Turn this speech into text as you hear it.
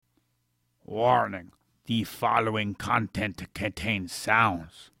Warning. The following content contains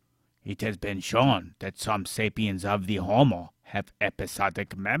sounds. It has been shown that some sapiens of the Homo have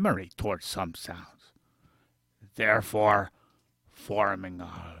episodic memory towards some sounds, therefore forming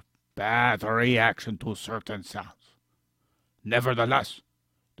a bad reaction to certain sounds. Nevertheless,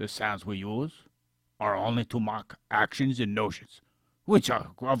 the sounds we use are only to mock actions and notions, which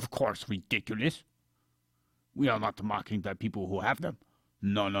are, of course, ridiculous. We are not mocking the people who have them.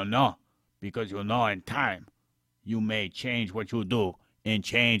 No, because in time, you may change what you do and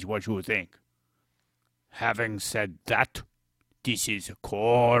change what you think. Having said that, this is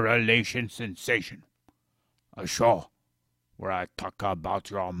Correlation Sensation, a show where I talk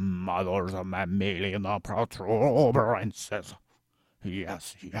about your mother's mammalian protuberances.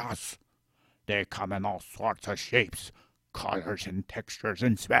 Yes. They come in all sorts of shapes, colors, and textures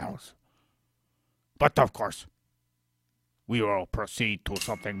and smells. But of course, we will proceed to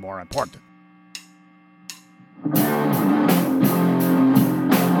something more important.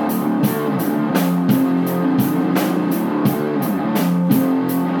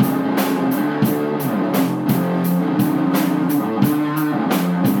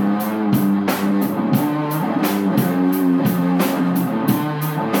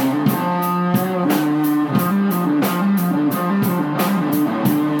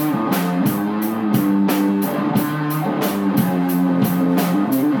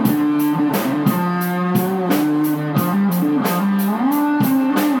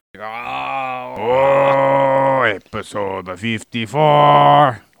 Episode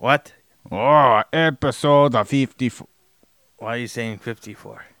 54. What? Oh, episode 54. Why are you saying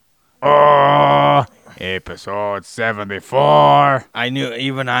 54? Oh, episode 74. I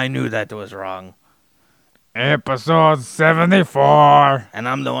knew that was wrong. Episode 74. And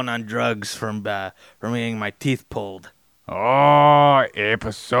I'm the one on drugs from getting my teeth pulled. Oh,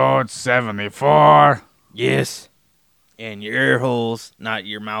 episode 74. Yes. And your ear holes, not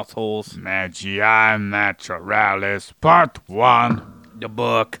your mouth holes. Magiae Naturalis, Part 1. The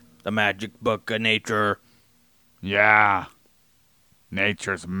book. The magic book of nature. Yeah.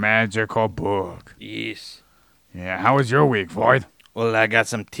 Nature's magical book. Yes. Yeah, how was your week, Void? Well, I got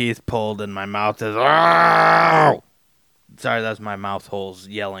some teeth pulled and my mouth is... Oh! Sorry, that's my mouth holes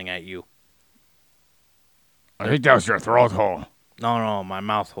yelling at you. I think that was your throat hole. No, my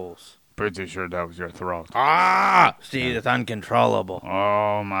mouth holes. Pretty sure that was your throat. See, it's uncontrollable.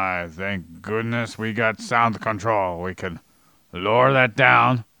 Oh my, thank goodness we got sound control. We can lower that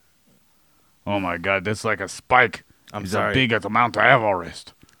down. Oh my god, this is like a spike. I'm it's sorry. As big as the Mount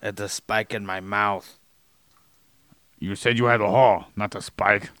Everest. It's a spike in my mouth. You said you had a hole, not a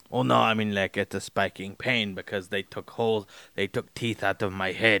spike. Well, no, I mean like it's a spiking pain because they took teeth out of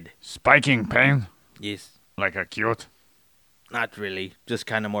my head. Spiking pain? Yes. Like acute? Not really. Just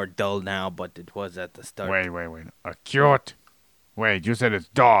kind of more dull now, but it was at the start. Wait. Acute? Wait, you said it's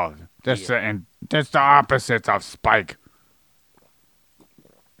dull. That's the opposite of spike.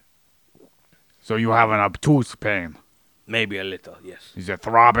 So you have an obtuse pain. Maybe a little, yes. Is it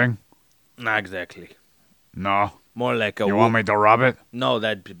throbbing? Not exactly. No. More like a... You want me to rub it? No,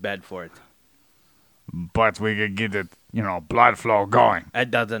 that'd be bad for it. But we could get it, blood flow going.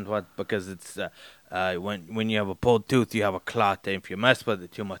 It doesn't because it's... when you have a pulled tooth, you have a clot. And if you mess with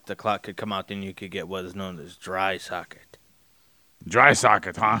it too much, the clot could come out and you could get what is known as dry socket. Dry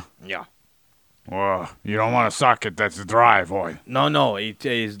socket, huh? Yeah. Well, you don't want a socket that's dry, Void. No, it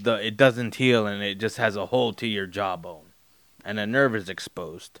doesn't heal and it just has a hole to your jawbone. And a nerve is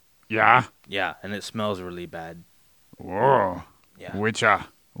exposed. Yeah? Yeah, and it smells really bad. Whoa. Yeah.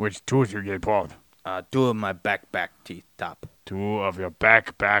 Which tooth you get pulled? 2 of my back teeth top. 2 of your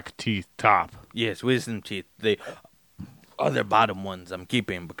back teeth top. Yes, wisdom teeth. The other bottom ones I'm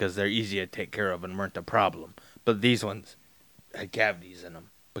keeping because they're easy to take care of and weren't a problem. But these ones had cavities in them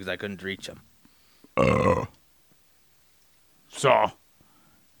because I couldn't reach them. So,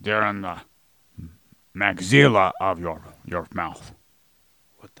 they're in the maxilla of your mouth.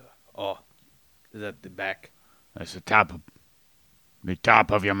 What the? Oh, is that the back? That's the top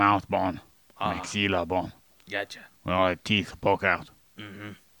of your mouth bone. Maxilla bone. Gotcha. Where all the teeth poke out.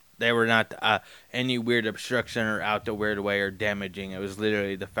 Mm-hmm. They were not any weird obstruction or out the weird way or damaging. It was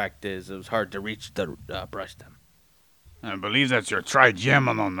literally the fact is it was hard to reach to brush them. I believe that's your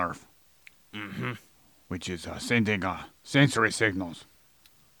trigeminal nerve. Mm-hmm. Which is sending sensory signals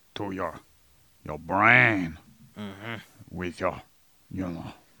to your brain. Mm-hmm. With your,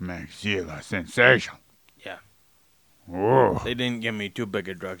 maxilla sensation. Yeah. Oh. They didn't give me too big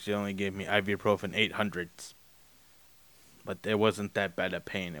of drugs. They only gave me ibuprofen 800s. But it wasn't that bad a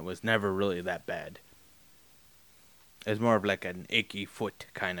pain. It was never really that bad. It was more of like an achy foot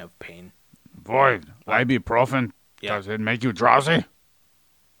kind of pain. Void, What? ibuprofen, Yeah. does it make you drowsy?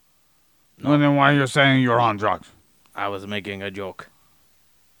 No. Well, then why are you saying you're on drugs? I was making a joke.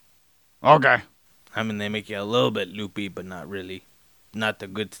 Okay. I mean, they make you a little bit loopy, but not really. Not the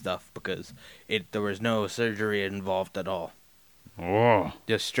good stuff, because there was no surgery involved at all. Oh,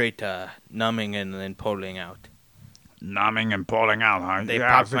 Just straight numbing and then pulling out. numbing and pulling out, huh? They Yeah,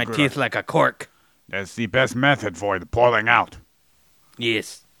 popped that's a my good teeth like a cork. That's the best method for the pulling out.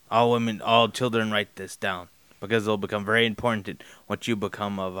 Yes. All children write this down, because it'll become very important once you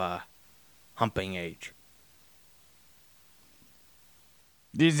become of humping age.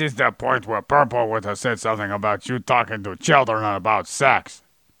 This is the point where Purple would have said something about you talking to children about sex.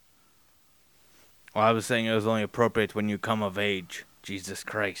 Well, I was saying it was only appropriate when you come of age. Jesus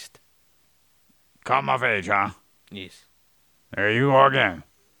Christ. Come of age, huh? Yes. There you go again.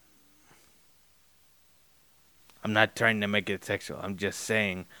 I'm not trying to make it sexual. I'm just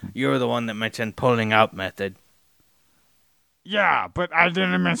saying you're the one that mentioned pulling out method. Yeah, but I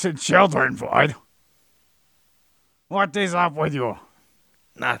didn't mention children, Void. What is up with you?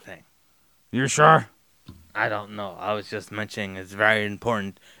 Nothing. You sure? I don't know. I was just mentioning it's very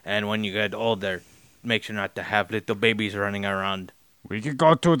important, and when you get older, make sure not to have little babies running around. We could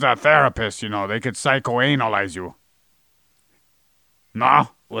go to the therapist, they could psychoanalyze you. No?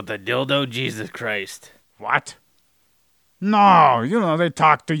 With a dildo? Jesus Christ. What? No, they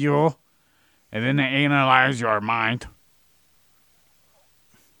talk to you, and then they analyze your mind.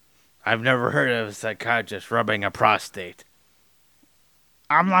 I've never heard of a psychiatrist rubbing a prostate.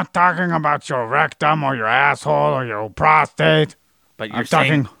 I'm not talking about your rectum or your asshole or your prostate. But I'm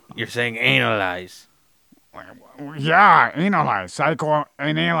talking... you're saying analyze. Yeah, analyze,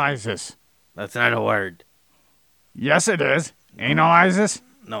 psychoanalysis. That's not a word. Yes, it is. Analysis?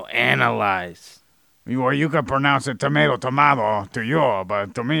 No, analyze. Well, you can pronounce it tomato to you,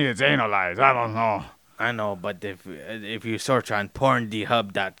 but to me it's analyze. I don't know. I know, but if you search on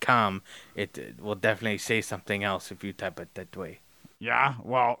porndhub.com, it will definitely say something else if you type it that way. Yeah,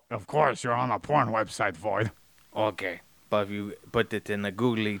 well, of course you're on a porn website, Void. Okay, but if you put it in the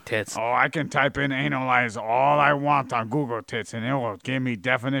googly tits... Oh, I can type in analyze all I want on Google Tits, and it will give me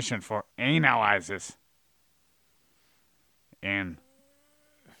definition for analysis. And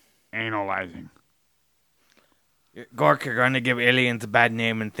analyzing. Gork, you're going to give aliens a bad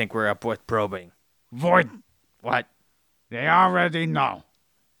name and think we're up with probing. Void. What? They already know.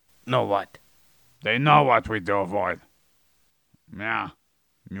 Know what? They know what we do, Void. Yeah.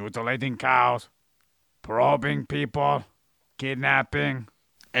 Mutilating cows. Probing people. Kidnapping.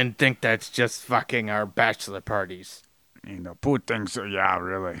 And think that's just fucking our bachelor parties. Put things, yeah,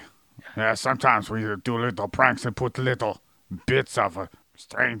 really. Yeah, sometimes we do little pranks and put little bits of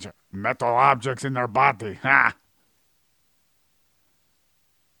strange metal objects in their body. Ha!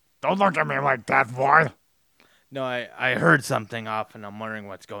 Don't look at me like that, Void. No, I heard something off and I'm wondering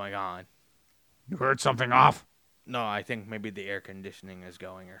what's going on. You heard something off? No, I think maybe the air conditioning is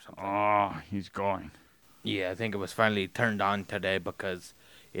going or something. Oh, he's going. Yeah, I think it was finally turned on today because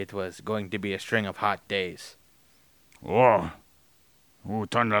it was going to be a string of hot days. Oh. Who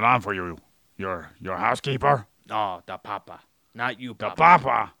turned it on for you? Your housekeeper? Oh, the papa. Not you, The papa.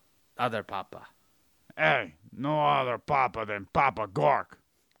 papa? Other papa. Hey, no other papa than Papa Gork.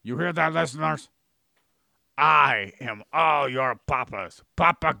 You hear that, listeners? I am all your papas.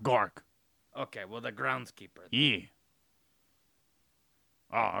 Papa Gork. Okay, well, the groundskeeper. Yeah.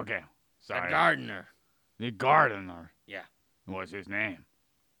 Oh, okay. Sorry. The gardener. The gardener. Yeah. What's his name?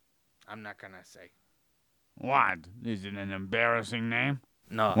 I'm not gonna say. What? Is it an embarrassing name?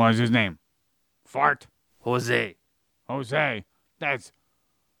 No. What's his name? Fart? Jose. Jose. That's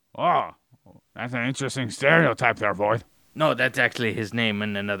an interesting stereotype there, Void. No, that's actually his name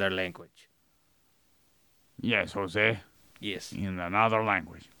in another language. Yes, Jose. Yes. In another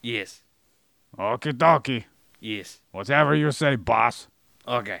language. Yes. Okie dokie. Yes. Whatever you say, boss.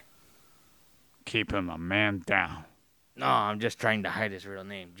 Okay. Keep him a man down. No, I'm just trying to hide his real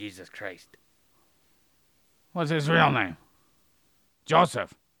name. Jesus Christ. What's his real name?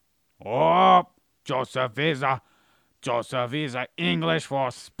 Joseph. Oh, Joseph is English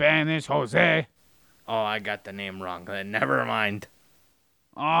for Spanish, Jose. Oh, I got the name wrong. Never mind.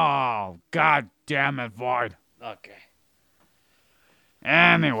 Oh, god damn it, Void. Okay.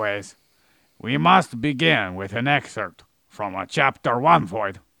 Anyways, we must begin with an excerpt from chapter 1,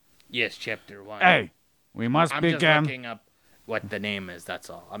 Void. Yes, chapter 1. Hey, we must I'm begin. just looking up what the name is, that's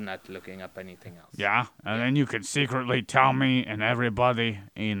all. I'm not looking up anything else. Yeah, and then you can secretly tell me and everybody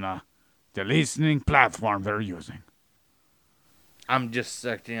in the listening platform they're using. I'm just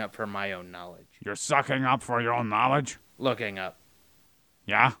searching up for my own knowledge. You're sucking up for your own knowledge? Looking up.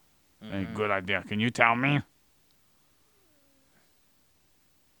 Yeah? A good idea. Can you tell me?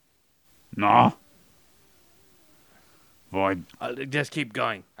 No? Void. Just keep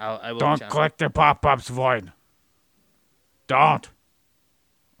going. I will Don't chime. click the pop-ups, Void. Don't.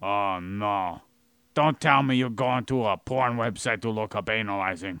 Oh, no. Don't tell me you're going to a porn website to look up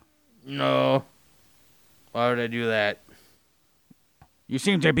analyzing. No. Why would I do that? You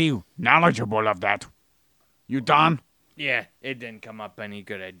seem to be knowledgeable of that. You done? Yeah, it didn't come up any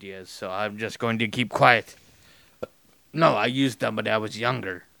good ideas, so I'm just going to keep quiet. No, I used them when I was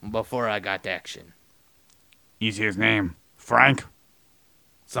younger, before I got to action. Is his name Frank?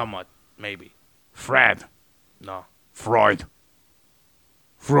 Somewhat, maybe. Fred? No. Freud?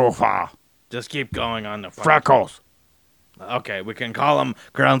 Frufa? Just keep going on the front. Freckles? Okay, we can call him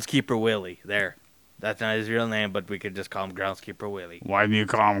Groundskeeper Willie. There. That's not his real name, but we could just call him Groundskeeper Willie. Why do you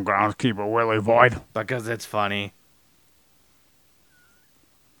call him Groundskeeper Willie, Void? Because it's funny.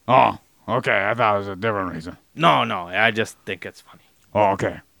 Oh, okay. I thought it was a different reason. No, I just think it's funny. Oh,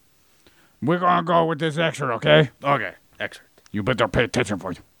 okay. We're gonna go with this extra, okay? Okay, excellent. You better pay attention,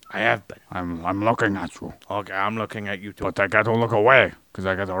 Void. I have been. I'm looking at you. Okay, I'm looking at you too. But I got to look away, because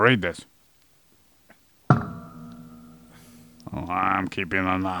I got to read this. Oh, I'm keeping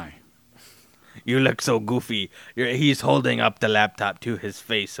an eye. You look so goofy. He's holding up the laptop to his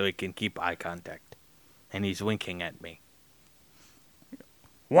face so he can keep eye contact. And he's winking at me.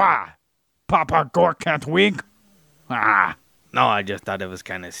 Why? Papa Gore can't wink? Ah. No, I just thought it was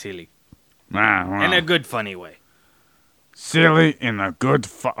kind of silly. Well. In a good, funny way. Silly in a good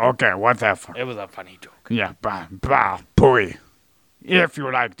okay, whatever. It was a funny joke. Yeah, pooey. If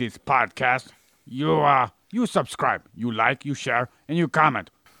you like this podcast, you subscribe, you like, you share, and you comment.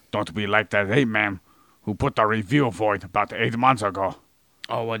 Don't be like that ape man who put a review Void about 8 months ago.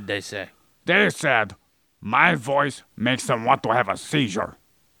 Oh, what'd they say? They said, my voice makes them want to have a seizure.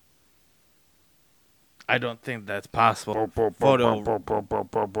 I don't think that's possible.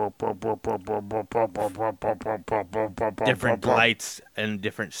 Different lights and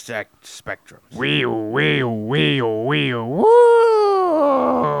different spectrums. Wee.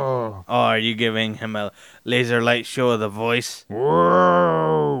 Oh, are you giving him a laser light show of the voice?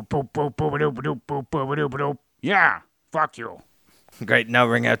 Yeah, fuck you. Great, now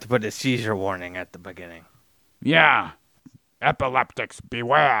we're going to have to put a seizure warning at the beginning. Yeah, epileptics,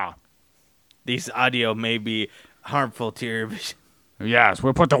 beware. These audio may be harmful to your vision. Yes,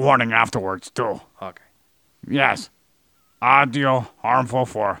 we'll put the warning afterwards, too. Okay. Yes. Audio harmful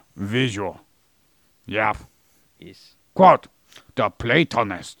for visual. Yep. Yes. Quote, the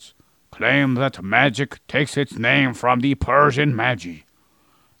Platonists claim that magic takes its name from the Persian Magiae,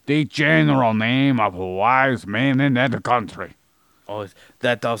 the general name of wise men in that country. Oh, is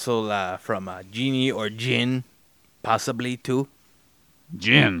that also from genie or jinn, possibly, too?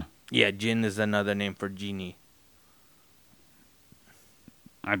 Jinn. Yeah, jinn is another name for genie.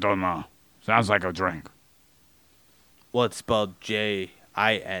 I don't know. Sounds like a drink. Well, it's spelled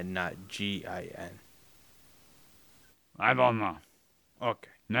J-I-N, not G-I-N. I don't know. Okay.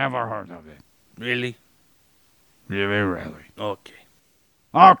 Never heard of it. Really? Really. Okay.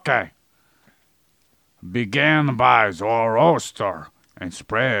 Okay. Began by Zoroaster and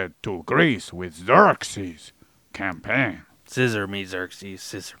spread to Greece with Xerxes' campaign. Scissor me, Xerxes,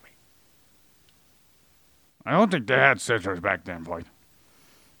 scissor me. I don't think they had scissors back then, Void.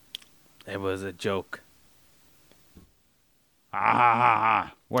 It was a joke.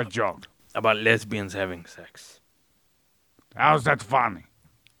 Ah. What joke? About lesbians having sex. How's that funny?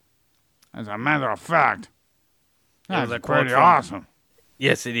 As a matter of fact, that's pretty awesome.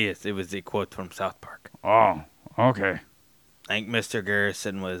 Yes, it is. It was a quote from South Park. Oh, okay. I think Mr.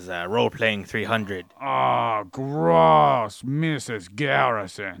 Garrison was role-playing 300. Oh, gross, Mrs.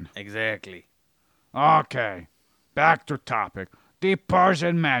 Garrison. Exactly. Okay, back to topic. The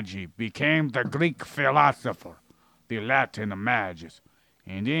Persian Magi became the Greek philosopher, the Latin Magus,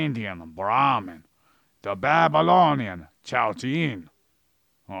 and Indian Brahmin, the Babylonian Chaldean,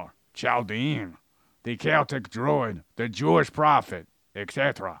 the Celtic Druid, the Jewish prophet,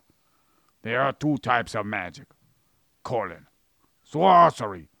 etc. There are two types of magic.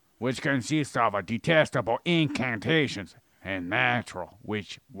 Sorcery, which consists of a detestable incantations, and natural,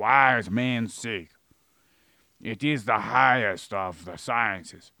 which wise men seek. It is the highest of the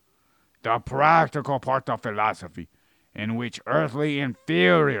sciences, the practical part of philosophy, in which earthly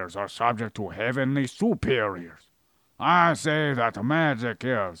inferiors are subject to heavenly superiors. I say that magic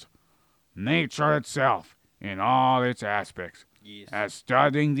is nature itself in all its aspects, Yes. as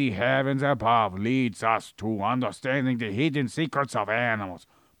studying the heavens above leads us to understanding the hidden secrets of animals,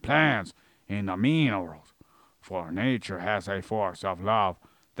 plants, and the minerals. For nature has a force of love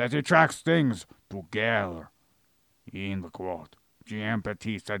that attracts things together. In the quote,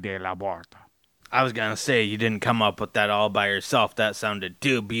 Giambattista de la Porta. I was gonna say, you didn't come up with that all by yourself. That sounded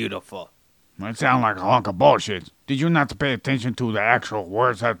too beautiful. That sounds like a hunk of bullshit. Did you not pay attention to the actual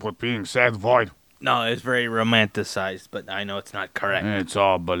words that were being said, Void? No, it's very romanticized, but I know it's not correct. It's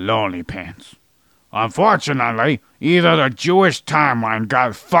all baloney pants. Unfortunately, either the Jewish timeline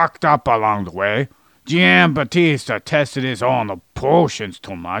got fucked up along the way, Giambattista tested his own potions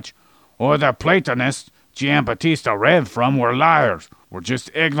too much, or the Platonists Giambattista read from were liars, were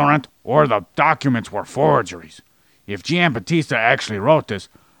just ignorant, or the documents were forgeries. If Giambattista actually wrote this,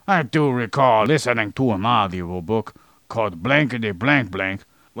 I do recall listening to an audio book called Blankety Blank Blank.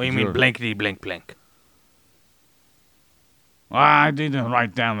 What do you mean blankety blank blank? I didn't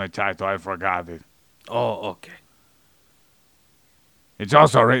write down the title, I forgot it. Oh, okay. It's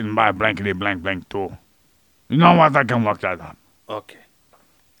also written by Blankety Blank Blank too. You know what? I can look that up. Okay.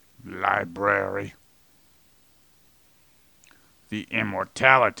 Library. The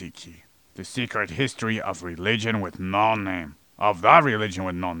Immortality Key. The Secret History of Religion with No Name. Of the religion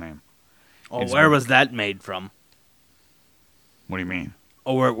with no name. Oh, where was that made from? What do you mean?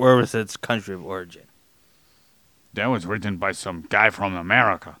 Oh, where was its country of origin? That was written by some guy from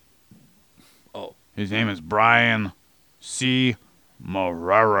America. Oh. His name is Brian C.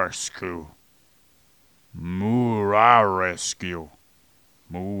 Murarescu. Murarescu.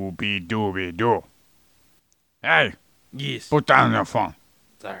 Mooby-dooby-doo. Hey, Yes. put down your phone.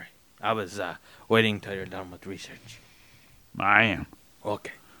 Sorry. I was waiting till you're done with research. I am.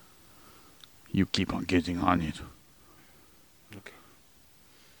 Okay. You keep on getting on it. Okay.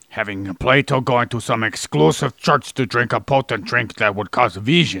 Having Plato going to some exclusive church to drink a potent drink that would cause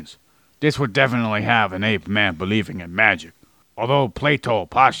visions. This would definitely have an ape man believing in magic. Although Plato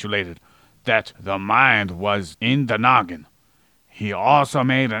postulated that the mind was in the noggin, he also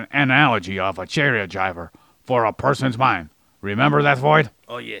made an analogy of a chariot driver for a person's mind. Remember that, Void?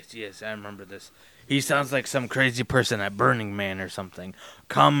 Oh, yes, I remember this. He sounds like some crazy person at Burning Man or something.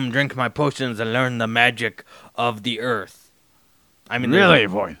 Come, drink my potions and learn the magic of the earth. I mean, Really,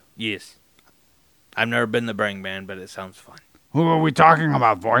 Void? Yes. I've never been to Burning Man, but it sounds fun. Who are we talking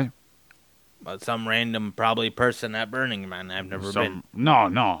about, Void? But some random, probably person at Burning Man. I've never been.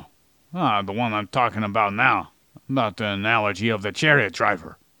 No. The one I'm talking about now. About the analogy of the chariot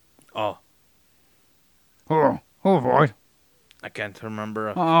driver. Oh, Who, Void? I can't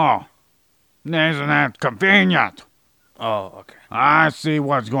remember. Oh, isn't that convenient? Oh, okay. I see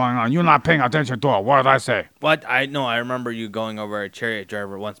what's going on. You're not paying attention to a word I say. What? I remember you going over a chariot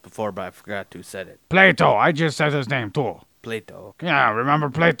driver once before, but I forgot who said it. Plato, I just said his name too. Plato, okay. Yeah, remember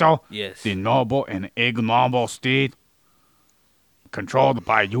Plato? Yes. The noble and ignoble steed, controlled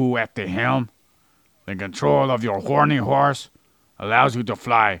by you at the helm. The control of your horny horse allows you to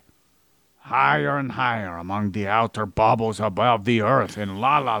fly higher and higher among the outer bubbles above the earth in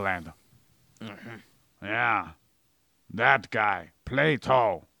La La Land. Mm-hmm. Yeah, that guy,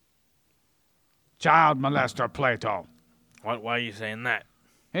 Plato. Child molester Plato. Why are you saying that?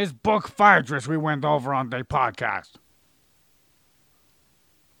 His book Phaedrus we went over on the podcast.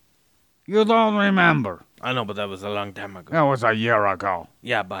 You don't remember. I know, but that was a long time ago. That was a year ago.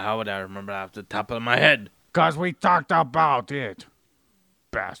 Yeah, but how would I remember that off the top of my head? 'Cause we talked about it.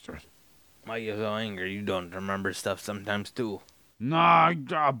 Bastard. Why are you so angry? You don't remember stuff sometimes, too. No,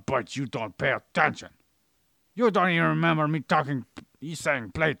 but you don't pay attention. You don't even remember me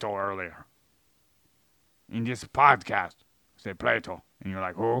saying Plato earlier. In this podcast. I say Plato. And you're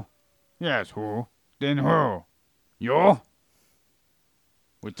like, who? Yes, who? Then who? You?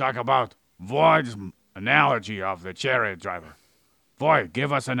 We talk about Void's analogy of the chariot driver. Void,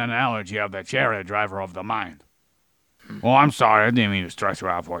 give us an analogy of the chariot driver of the mind. Oh, I'm sorry. I didn't mean to stress you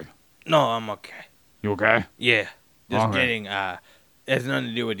out, Void. No, I'm okay. You okay? Yeah. Just Okay. kidding. It has nothing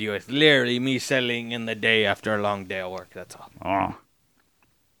to do with you. It's literally me settling in the day after a long day of work. That's all. Oh.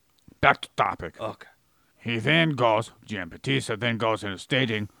 Back to topic. Okay. He then goes, Giambattista then goes into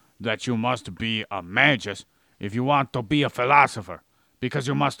stating that you must be a magus if you want to be a philosopher, because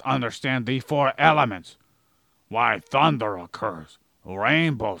you must understand the four elements. Why thunder occurs,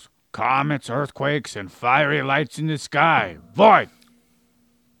 rainbows, comets, earthquakes, and fiery lights in the sky. Void!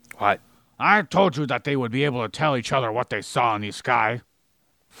 What? I told you that they would be able to tell each other what they saw in the sky.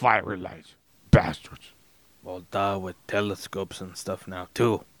 Fiery lights. Bastards. Well, duh, with telescopes and stuff now,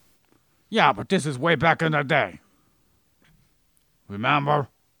 too. Yeah, but this is way back in the day. Remember?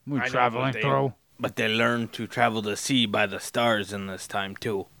 We I know, traveling through. But they learned to travel the sea by the stars in this time,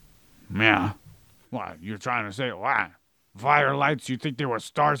 too. Yeah. What, you're trying to say, what? Fire lights, you think they were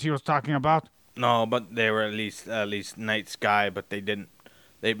stars he was talking about? No, but they were at least night sky, but they didn't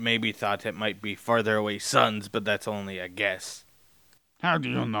They maybe thought it might be farther away suns, but that's only a guess. How do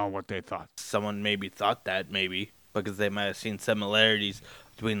you know what they thought? Someone maybe thought that, maybe, because they might have seen similarities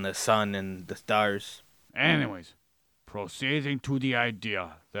between the sun and the stars. Anyways, proceeding to the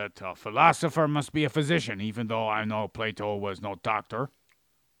idea that a philosopher must be a physician, even though I know Plato was no doctor.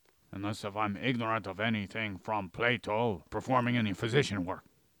 Unless if I'm ignorant of anything from Plato performing any physician work.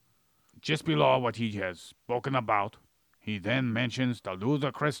 Just below what he has spoken about, he then mentions the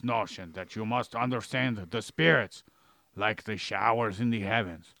ludicrous notion that you must understand the spirits like the showers in the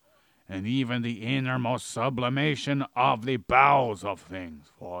heavens, and even the innermost sublimation of the bowels of things,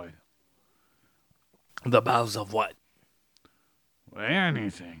 Void. The bowels of what?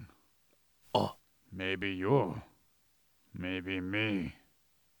 Anything. Oh. Maybe you. Maybe me.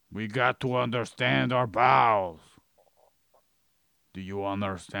 We got to understand our bowels. Do you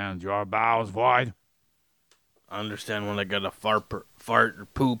understand your bowels, Void? I understand when I got a fart or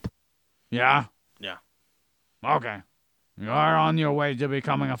poop. Yeah? Yeah. Okay. You are on your way to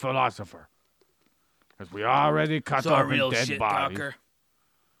becoming a philosopher. Because we already cut So a open real dead shit bodies. talker.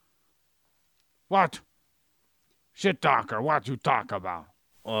 What? Shit talker, what you talk about?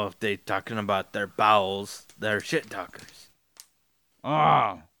 Well, if they talking about their bowels, they're shit talkers.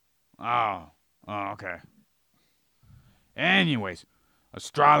 Oh, okay. Anyways,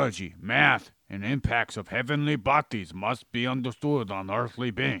 astrology, math, and impacts of heavenly bodies must be understood on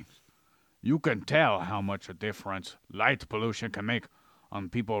earthly beings. You can tell how much a difference light pollution can make on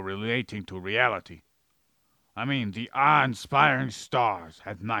people relating to reality. I mean, the awe-inspiring stars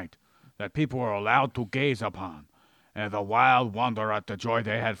at night that people were allowed to gaze upon, and the wild wonder at the joy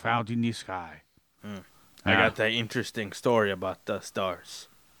they had found in the sky. I got that interesting story about the stars.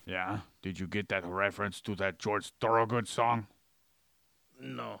 Yeah? Did you get that reference to that George Thorogood song?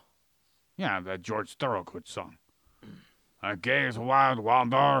 No. Yeah, that George Thorogood song. I gaze wild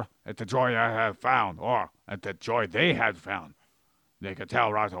wonder at the joy I have found, or at the joy they had found. They could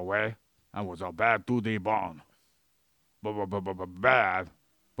tell right away I was a bad to the bone. Bad. Bad.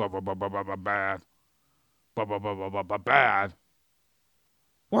 Bad.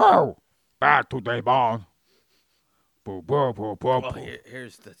 Whoa! Bad to the bone. Well,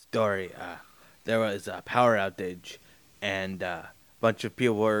 here's the story. There was a power outage, and a bunch of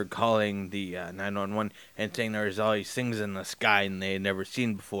people were calling the 911 and saying there was all these things in the sky and they had never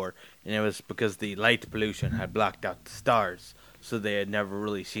seen before. And it was because the light pollution had blocked out the stars, so they had never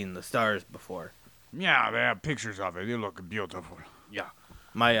really seen the stars before. Yeah, they have pictures of it. They look beautiful. Yeah.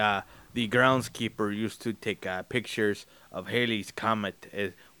 The groundskeeper used to take pictures of Halley's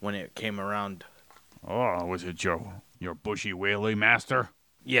Comet when it came around. Oh, was it your bushy whaley master?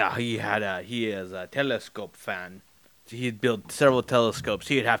 Yeah, he is a telescope fan. He'd built several telescopes.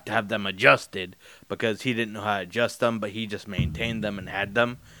 He'd have to have them adjusted because he didn't know how to adjust them, but he just maintained them and had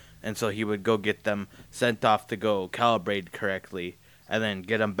them. And so he would go get them sent off to go calibrate correctly, and then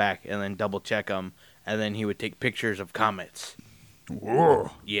get them back, and then double check them, and then he would take pictures of comets.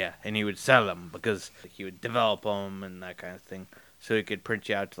 Whoa. Yeah, and he would sell them because he would develop them and that kind of thing, so he could print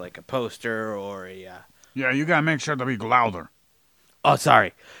you out like a poster or a. Yeah, you gotta make sure to be louder. Oh,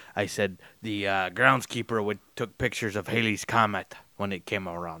 sorry. I said the groundskeeper took pictures of Halley's Comet when it came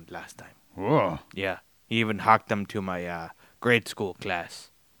around last time. Whoa. Yeah, he even hawked them to my grade school class.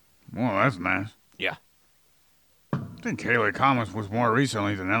 Well, that's nice. Yeah. I think Haley Commons was more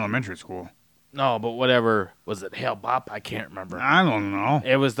recently than elementary school. No, but whatever. Was it Hale Bop? I can't remember. I don't know.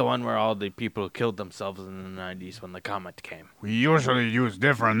 It was the one where all the people killed themselves in the 90s when the comet came. We usually use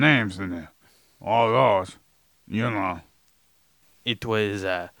different names than it. All those. You know. It was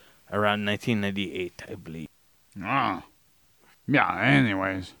around 1998, I believe. Ah. Yeah,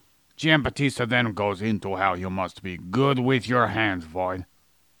 anyways. Giambattista then goes into how you must be good with your hands, Void.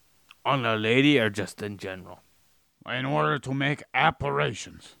 On a lady or just in general? In order to make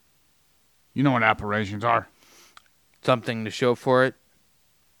apparitions. You know what apparitions are? Something to show for it?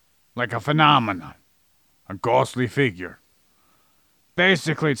 Like a phenomenon. A ghostly figure.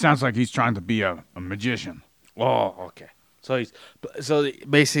 Basically, it sounds like he's trying to be a magician. Oh, okay. So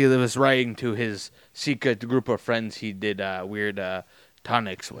basically, he was writing to his secret group of friends he did weird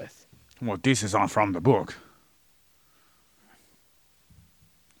tonics with. Well, this is on from the book.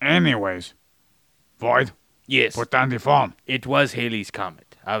 Anyways, Void. Yes. Put down the phone. It was Halley's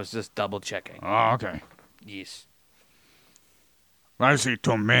Comet. I was just double checking. Oh, okay. Yes. I see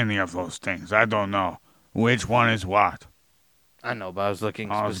too many of those things. I don't know which one is what. I know, but I was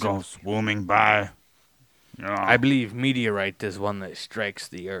looking I was going swooming by. You know. I believe meteorite is one that strikes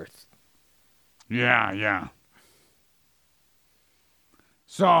the Earth. Yeah.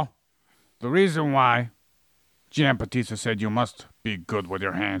 So, the reason why Giambattista said you must be good with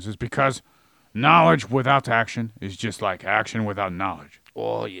your hands is because knowledge without action is just like action without knowledge.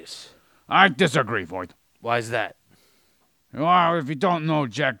 Oh, yes. I disagree, Void. Why's that? Well, if you don't know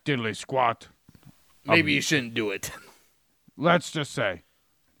jack diddly squat, Maybe you shouldn't do it. let's just say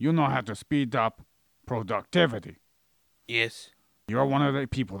you know how to speed up productivity. Yes. You're one of the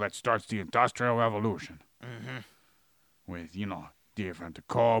people that starts the Industrial Revolution Mm-hmm. with, different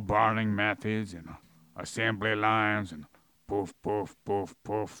coal burning methods and assembly lines and poof, poof, poof,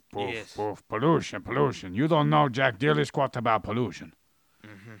 poof, poof, Yes. poof. Pollution. You don't know jack diddly squat about pollution.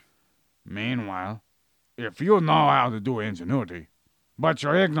 Mm-hmm. Meanwhile, if you know how to do ingenuity, but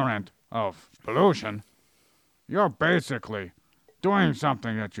you're ignorant of pollution, you're basically doing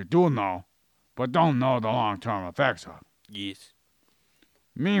something that you do know, but don't know the long-term effects of. Yes.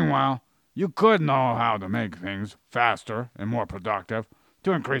 Meanwhile, you could know how to make things faster and more productive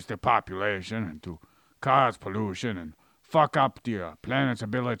to increase the population and to cause pollution and fuck up the planet's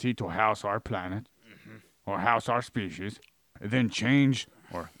ability to house our planet or house our species, then change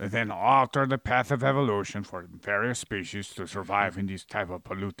or then alter the path of evolution for various species to survive in this type of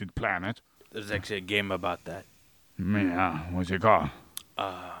polluted planet. There's actually a game about that. Yeah, what's it called?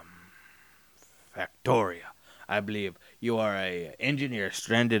 Factoria. I believe you are a engineer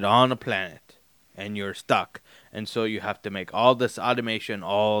stranded on a planet and you're stuck. And so you have to make all this automation,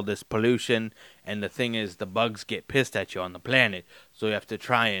 all this pollution. And the thing is, the bugs get pissed at you on the planet. So you have to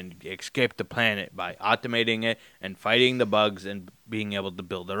try and escape the planet by automating it and fighting the bugs and being able to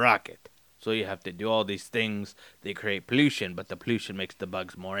build a rocket. So you have to do all these things. They create pollution, but the pollution makes the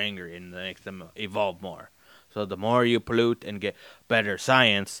bugs more angry and makes them evolve more. So the more you pollute and get better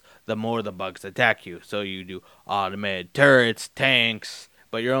science, the more the bugs attack you. So you do automated turrets, tanks,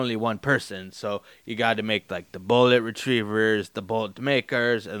 but you're only one person. So you got to make like the bullet retrievers, the bullet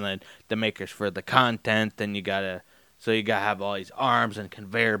makers, and then the makers for the content. And you got to have all these arms and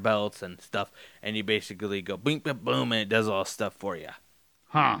conveyor belts and stuff. And you basically go boom, boom, boom, and it does all stuff for you.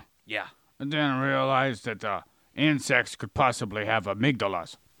 Huh. Yeah. I didn't realize that insects could possibly have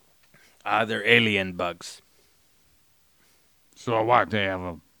amygdalas. They're alien bugs. So what? They have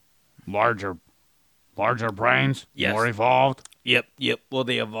a larger brains? Yes. More evolved? Yep. Well,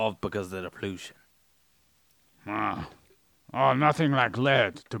 they evolved because of the pollution. Oh, nothing like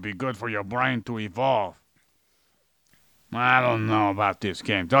lead to be good for your brain to evolve. I don't know about this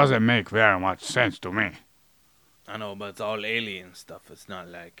game. Doesn't make very much sense to me. I know, but it's all alien stuff. It's not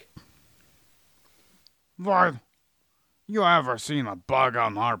like... Vard, you ever seen a bug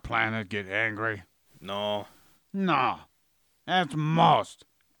on our planet get angry? No. No. At most,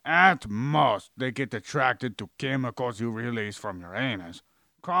 they get attracted to chemicals you release from your anus,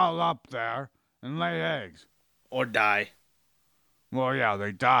 crawl up there, and lay eggs. Or die. Well, yeah,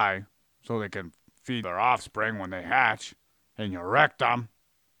 they die, so they can feed their offspring when they hatch, and you wreck them.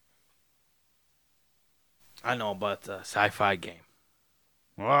 I know, but it's a sci-fi game.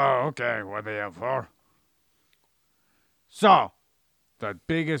 Well, okay, what they have for? So, the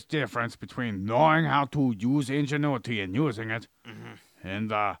biggest difference between knowing how to use ingenuity and using it, and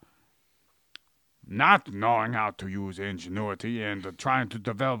not knowing how to use ingenuity and trying to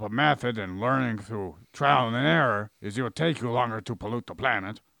develop a method and learning through trial and error is it will take you longer to pollute the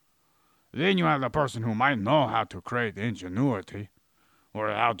planet. Then you have the person who might know how to create ingenuity or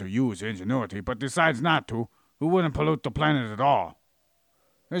how to use ingenuity, but decides not to, who wouldn't pollute the planet at all.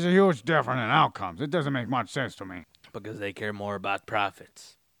 There's a huge difference in outcomes. It doesn't make much sense to me. Because they care more about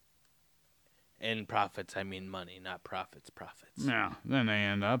profits. And profits, I mean money, not profits. Yeah, then they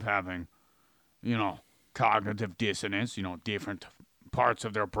end up having, cognitive dissonance, different parts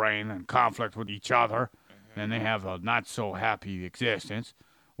of their brain in conflict with each other. And they have a not-so-happy existence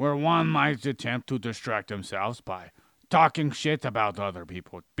where one might attempt to distract themselves by talking shit about other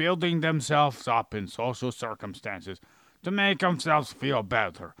people, building themselves up in social circumstances to make themselves feel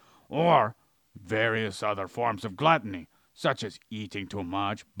better, or various other forms of gluttony, such as eating too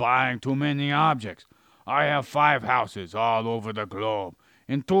much, buying too many objects. I have 5 houses all over the globe,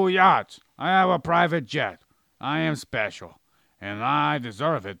 and 2 yachts. I have a private jet. I am special, and I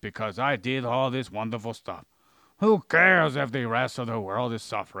deserve it because I did all this wonderful stuff. Who cares if the rest of the world is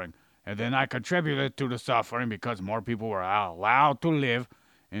suffering? And then I contributed to the suffering because more people were allowed to live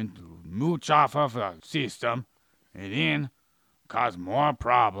and to mooch off of the system, and then cause more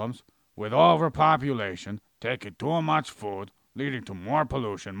problems with overpopulation, taking too much food, leading to more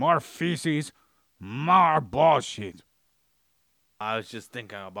pollution, more feces, more bullshit. I was just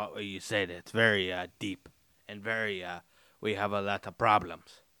thinking about what you said. It's very deep and very, we have a lot of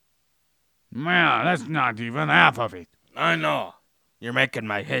problems. Man, that's not even half of it. I know. You're making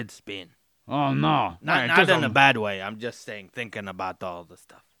my head spin. Oh, no. Not in a bad way. I'm just saying, thinking about all the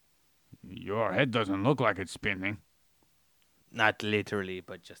stuff. Your head doesn't look like it's spinning. Not literally,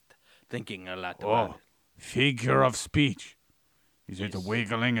 but just thinking a lot about it. Figure of speech. Is it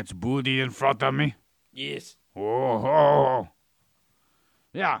wiggling its booty in front of me? Yes. Oh.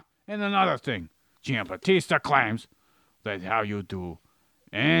 Yeah, and another thing. Giambattista claims that how you do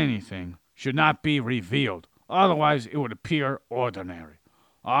anything should not be revealed. Otherwise, it would appear ordinary.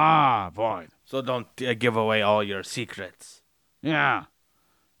 Void. So don't give away all your secrets. Yeah,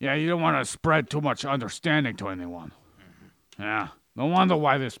 you don't want to spread too much understanding to anyone. Mm-hmm. Yeah, no wonder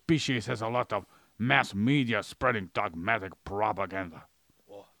why this species has a lot of mass media spreading dogmatic propaganda.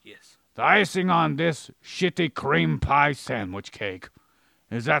 Oh, yes. The icing on this shitty cream pie sandwich cake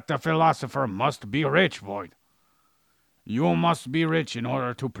is that the philosopher must be rich, Void. You must be rich in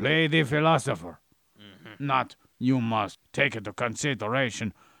order to play the philosopher. Mm-hmm. Not, you must take into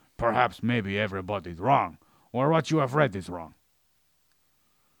consideration perhaps maybe everybody's wrong, or what you have read is wrong.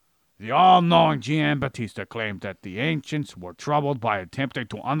 The all-knowing Giambattista claimed that the ancients were troubled by attempting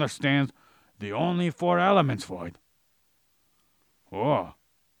to understand the only four elements, Void.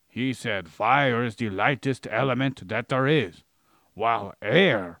 He said fire is the lightest element that there is, while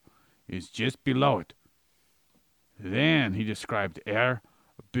air is just below it. Then he described air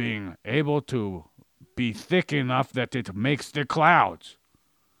being able to be thick enough that it makes the clouds,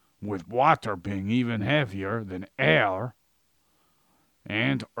 with water being even heavier than air,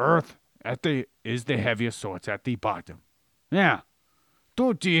 and earth is the heaviest, so it's at the bottom. Yeah,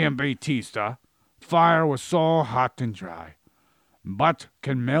 to Giambattista, fire was so hot and dry, but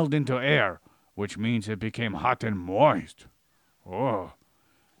can melt into air, which means it became hot and moist. We're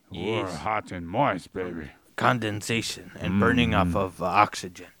hot and moist, baby. Condensation and burning off of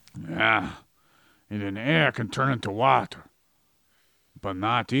oxygen. Yeah, and then air can turn into water. But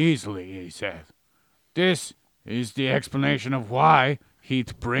not easily, he said. This is the explanation of why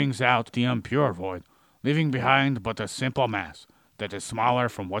heat brings out the impure void, leaving behind but a simple mass that is smaller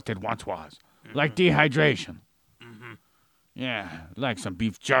from what it once was, like dehydration. Mm-hmm. Yeah, like some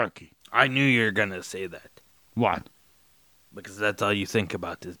beef jerky. I knew you were going to say that. What? Because that's all you think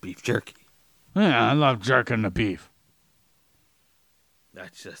about is beef jerky. Yeah, I love jerking the beef.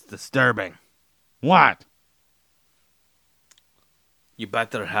 That's just disturbing. What? You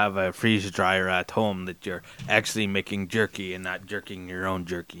better have a freeze dryer at home that you're actually making jerky and not jerking your own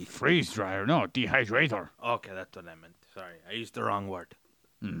jerky. Freeze dryer? No, dehydrator. Okay, that's what I meant. Sorry, I used the wrong word.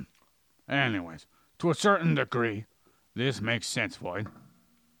 Anyways, to a certain degree, this makes sense, Void.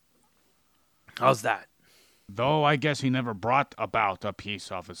 How's that? Though I guess he never brought about a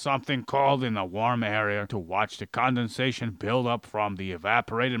piece of something cold in a warm area to watch the condensation build up from the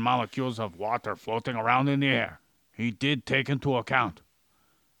evaporated molecules of water floating around in the air. He did take into account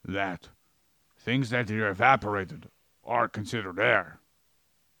that things that are evaporated are considered air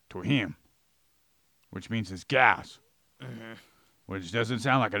to him, which means it's gas, which doesn't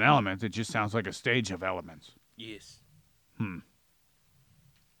sound like an element, it just sounds like a stage of elements. Yes.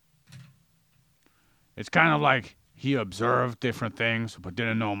 It's kind of like he observed different things but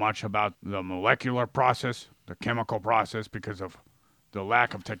didn't know much about the molecular process, the chemical process, because of the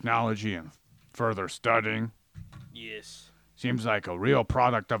lack of technology and further studying. Yes. Seems like a real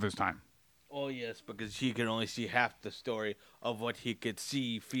product of his time. Oh, yes, because he could only see half the story of what he could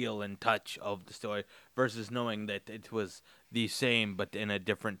see, feel, and touch of the story versus knowing that it was the same but in a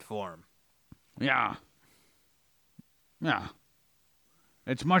different form. Yeah.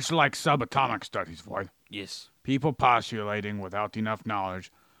 It's much like subatomic studies, Void. Yes. People postulating without enough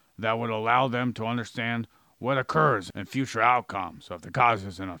knowledge that would allow them to understand what occurs in future outcomes of the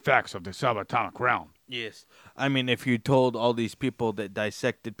causes and effects of the subatomic realm. Yes. I mean, if you told all these people that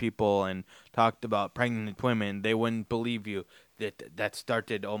dissected people and talked about pregnant women, they wouldn't believe you that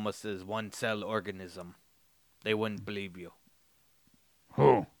started almost as one-cell organism. They wouldn't believe you.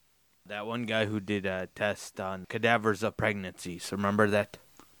 Who? That one guy who did a test on cadavers of pregnancies. Remember that?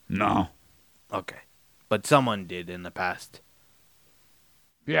 No. Okay. But someone did in the past.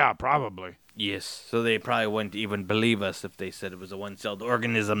 Yeah, probably. Yes. So they probably wouldn't even believe us if they said it was a one-celled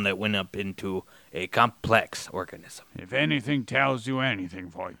organism that went up into a complex organism. If anything tells you anything,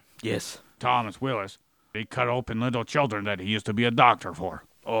 Void. Yes. Thomas Willis, he cut open little children that he used to be a doctor for.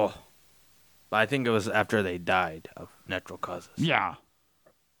 Oh. But I think it was after they died of natural causes. Yeah.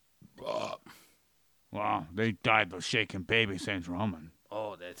 Well, they died of shaken baby syndrome and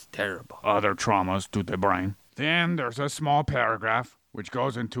that's terrible. Other traumas to the brain. Then there's a small paragraph which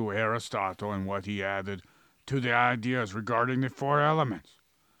goes into Aristotle and what he added to the ideas regarding the four elements.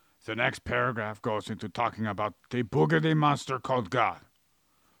 The next paragraph goes into talking about the boogedy monster called God,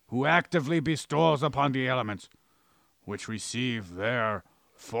 who actively bestows upon the elements, which receive their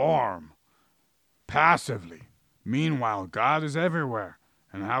form passively. Meanwhile, God is everywhere,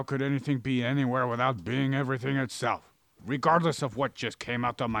 and how could anything be anywhere without being everything itself? Regardless of what just came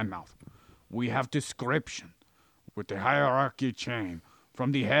out of my mouth, we have description with the hierarchy chain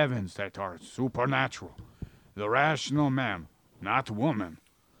from the heavens that are supernatural, the rational man, not woman,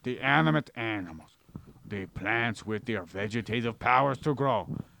 the animate animals, the plants with their vegetative powers to grow.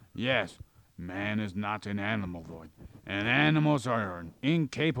 Yes, man is not an animal, Void, and animals are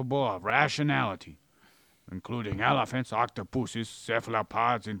incapable of rationality, including elephants, octopuses,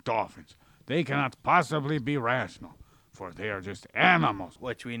 cephalopods, and dolphins. They cannot possibly be rational, for they are just animals.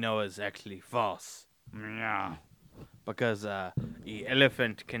 Which we know is actually false. Yeah. Because the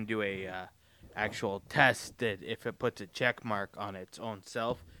elephant can do a actual test that if it puts a check mark on its own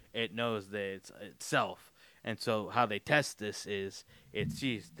self, it knows that it's itself. And so how they test this is it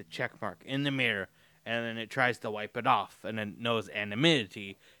sees the check mark in the mirror, and then it tries to wipe it off, and it knows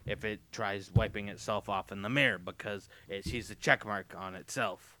anonymity if it tries wiping itself off in the mirror because it sees the check mark on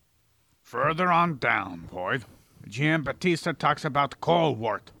itself. Further on down, Void, Giambattista talks about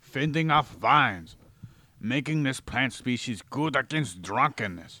colewort fending off vines, making this plant species good against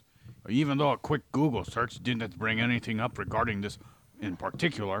drunkenness. Even though a quick Google search didn't bring anything up regarding this in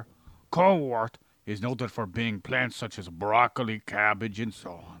particular, colewort is noted for being plants such as broccoli, cabbage, and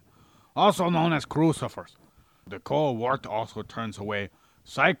so on. Also known as crucifers. The colewort also turns away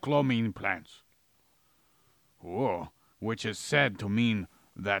cyclamine plants, which is said to mean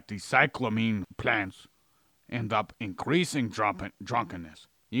that the cyclamine plants end up increasing drunkenness,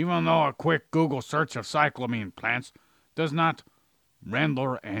 even though a quick Google search of cyclamine plants does not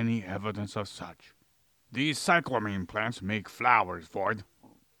render any evidence of such. These cyclamine plants make flowers, Void.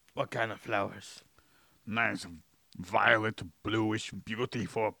 What kind of flowers? Nice, violet, bluish,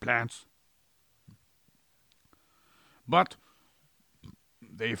 beautiful plants. But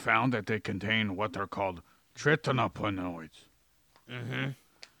they found that they contain what are called tritenoponoids.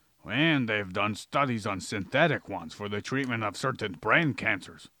 And they've done studies on synthetic ones for the treatment of certain brain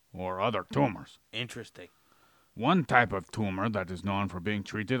cancers or other tumors. Interesting. One type of tumor that is known for being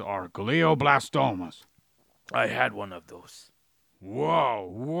treated are glioblastomas. I had one of those.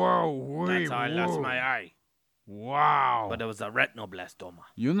 Whoa, That's how I lost my eye. Wow. But it was a retinoblastoma.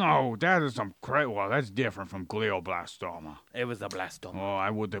 You know, that is some well, that's different from glioblastoma. It was a blastoma. Oh, I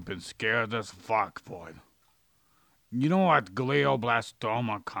would have been scared as fuck, Void. You know what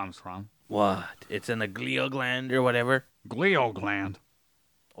glioblastoma comes from? What? It's in the glial gland or whatever? Glial gland.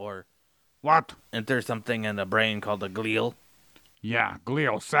 Or What? isn't there something in the brain called a glial? Yeah,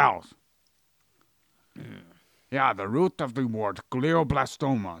 glial cells. Yeah, the root of the word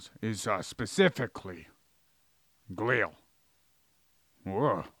glioblastomas is specifically glial.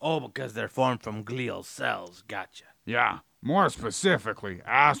 Whoa. Oh, because they're formed from glial cells. Gotcha. Yeah, more specifically,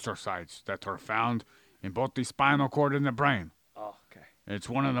 astrocytes that are found in both the spinal cord and the brain. Oh, okay. It's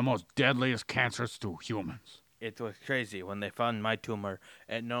one of the most deadliest cancers to humans. It was crazy. When they found my tumor,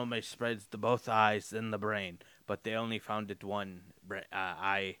 it normally spreads to both eyes and the brain, but they only found it one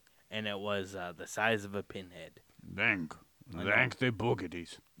eye, and it was the size of a pinhead. Thank the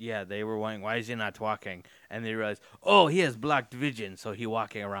boogies. Yeah, they were wondering, why is he not walking? And they realized, oh, he has blocked vision, so he's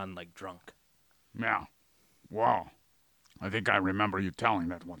walking around like drunk. Yeah. Wow. I think I remember you telling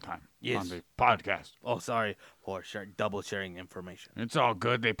that one time. Yes. On the podcast. Oh, sorry for double sharing information. It's all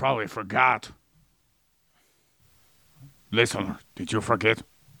good. They probably forgot. Listener, did you forget?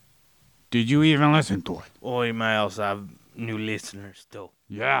 Did you even listen to it? Oh, we might also have new listeners, though.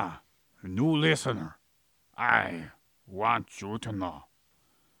 Yeah, a new listener. I want you to know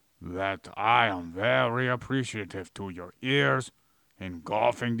that I am very appreciative to your ears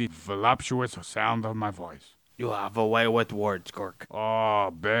engulfing the voluptuous sound of my voice. You have a way with words, Gork.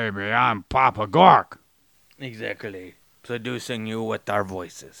 Oh, baby, I'm Papa Gork. Exactly. Seducing you with our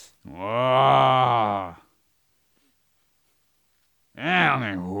voices. Oh.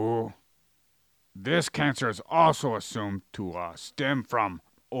 Anywho, this cancer is also assumed to stem from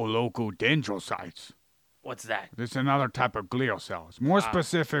oligodendrocytes. What's that? This is another type of glial cells. More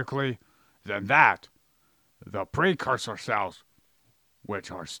specifically than that, the precursor cells,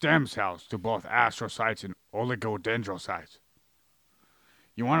 which are stem cells to both astrocytes and oligodendrocytes.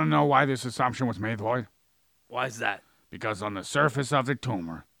 You want to know why this assumption was made, Void? Why is that? Because on the surface of the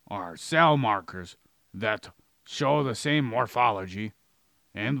tumor are cell markers that show the same morphology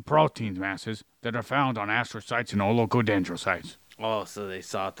and protein masses that are found on astrocytes and oligodendrocytes. Oh, so they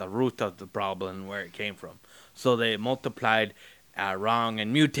saw at the root of the problem where it came from. So they multiplied wrong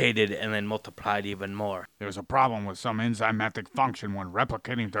and mutated and then multiplied even more. There's a problem with some enzymatic function when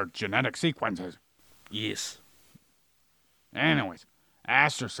replicating their genetic sequences. Yes. Anyways,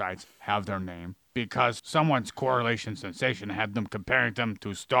 astrocytes have their name because someone's correlation sensation had them comparing them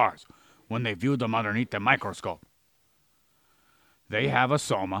to stars when they viewed them underneath the microscope. They have a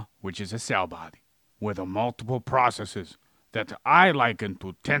soma, which is a cell body, with multiple processes that I liken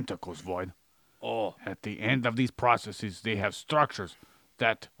to tentacles, Void. Oh. At the end of these processes, they have structures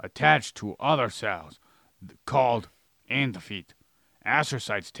that attach to other cells called end feet.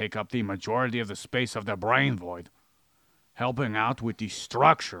 Astrocytes take up the majority of the space of the brain, Void, helping out with the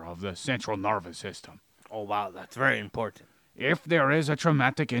structure of the central nervous system. Oh, wow, that's very important. If there is a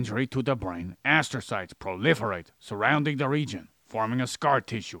traumatic injury to the brain, astrocytes proliferate surrounding the region, forming a scar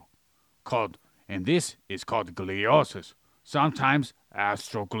tissue, and this is called gliosis, sometimes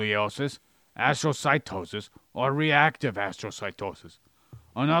astrogliosis, astrocytosis, or reactive astrocytosis.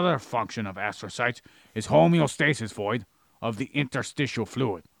 Another function of astrocytes is homeostasis, Void, of the interstitial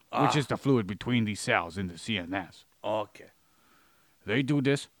fluid, which is the fluid between these cells in the CNS. Okay. They do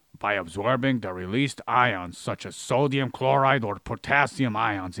this by absorbing the released ions such as sodium chloride or potassium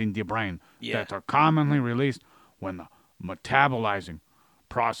ions in the brain that are commonly released when the metabolizing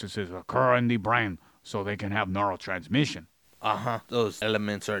processes occur in the brain so they can have neurotransmission. Those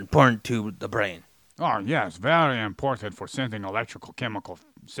elements are important to the brain. Oh, yes, very important for sending electrical chemical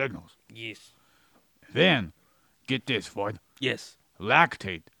signals. Yes. Then, get this, Void. Yes.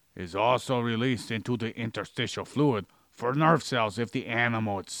 Lactate is also released into the interstitial fluid for nerve cells if the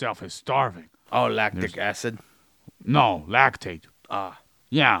animal itself is starving. Oh, lactic acid? No, lactate.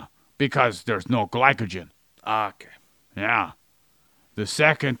 Yeah, because there's no glycogen. Okay. Yeah. The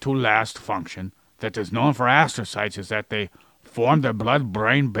second to last function that is known for astrocytes is that they form the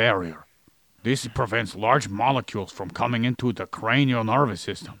blood-brain barrier. This prevents large molecules from coming into the cranial nervous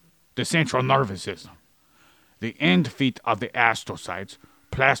system, the central nervous system. The end feet of the astrocytes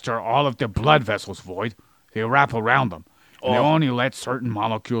plaster all of the blood vessels, Void. They wrap around them. And they only let certain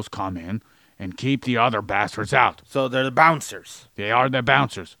molecules come in and keep the other bastards out. So they're the bouncers. They are the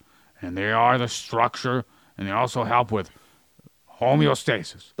bouncers. And they are the structure, and they also help with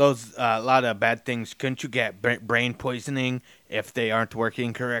homeostasis. Those, a lot of bad things. Couldn't you get brain poisoning if they aren't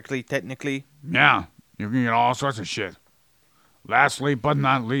working correctly, technically? Yeah, you can get all sorts of shit. Lastly, but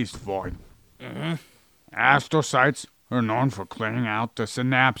not least, Void. Astrocytes are known for clearing out the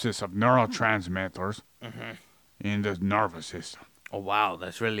synapses of neurotransmitters in the nervous system. Oh, wow,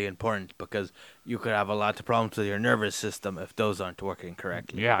 that's really important because you could have a lot of problems with your nervous system if those aren't working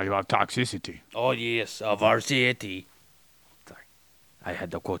correctly. Yeah, you have toxicity. Oh, yes, of RCAT. Sorry, I had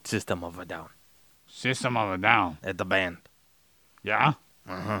to quote System of a Down. System of a Down. At the band. Yeah?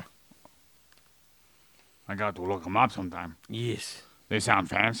 I got to look them up sometime. Yes. They sound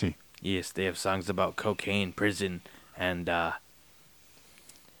fancy. Yes, they have songs about cocaine, prison, and I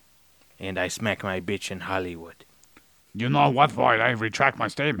smack my bitch in Hollywood. You know what, Void? I retract my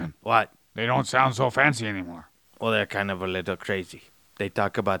statement. What? They don't sound so fancy anymore. Well, they're kind of a little crazy. They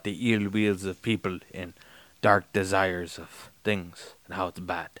talk about the ill wills of people and dark desires of things and how it's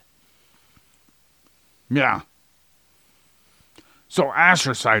bad. Yeah. So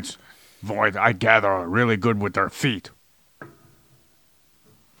astrocytes, Void, I gather, are really good with their feet.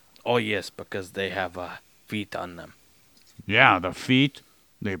 Oh, yes, because they have feet on them. Yeah, the feet,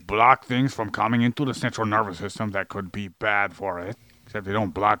 they block things from coming into the central nervous system that could be bad for it. Except they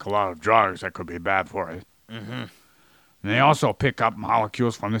don't block a lot of drugs that could be bad for it. And they also pick up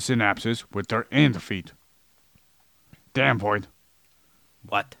molecules from the synapses with their end feet. Damn, Void.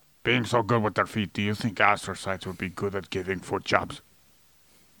 What? Being so good with their feet, do you think astrocytes would be good at giving foot jobs?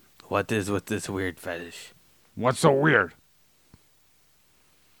 What is with this weird fetish? What's so weird?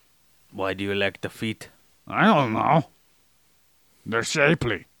 Why do you like the feet? I don't know. They're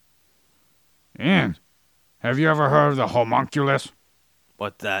shapely. And have you ever heard of the homunculus?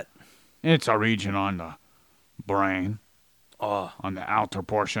 What's that? It's a region on the brain, Oh, on the outer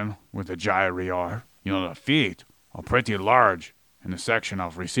portion where the gyri are. You know, the feet are pretty large in the section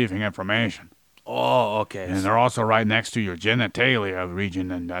of receiving information. oh, okay. And they're also right next to your genitalia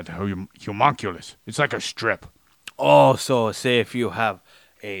region in that homunculus. It's like a strip. Oh, so say if you have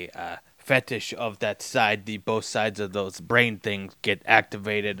a fetish of that side, both sides of those brain things get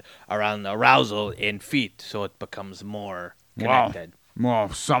activated around the arousal in feet, so it becomes more connected. Well,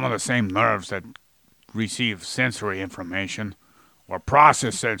 some of the same nerves that receive sensory information or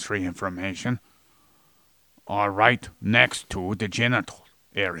process sensory information are right next to the genital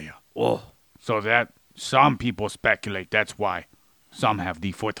area. Oh, So that some people speculate that's why some have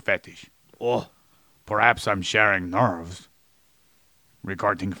the foot fetish. oh, Perhaps I'm sharing nerves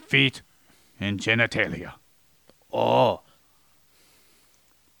regarding feet and genitalia. Oh.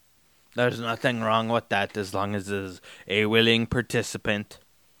 There's nothing wrong with that as long as there's a willing participant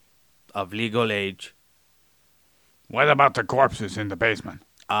of legal age. What about the corpses in the basement?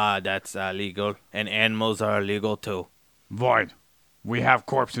 That's legal. And animals are illegal too. Void. We have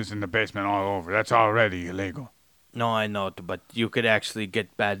corpses in the basement all over. That's already illegal. No, I know, but you could actually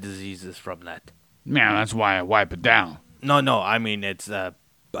get bad diseases from that. Yeah, that's why I wipe it down. No, I mean it's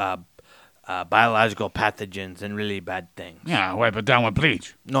biological pathogens and really bad things. Yeah, wipe it down with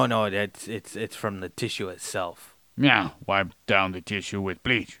bleach. No, it's from the tissue itself. Yeah, wipe down the tissue with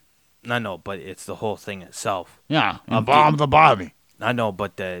bleach. No, but it's the whole thing itself. Yeah, embalm the body. I know,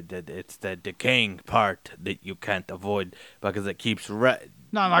 but it's the decaying part that you can't avoid because it keeps Not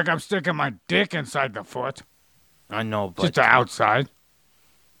like I'm sticking my dick inside the foot. I know, but just the outside.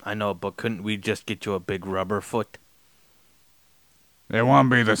 I know, but couldn't we just get you a big rubber foot? It won't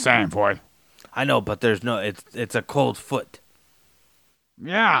be the same, Void. I know, but there's no. It's a cold foot.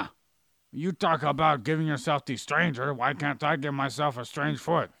 Yeah. You talk about giving yourself the stranger. Why can't I give myself a strange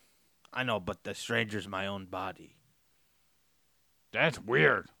foot? I know, but the stranger's my own body. That's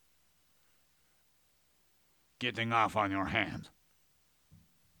weird. Getting off on your hand.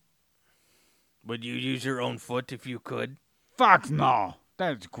 Would you use your own foot if you could? Fuck no.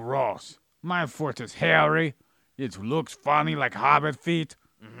 That's gross. My foot is hairy. It looks funny like hobbit feet.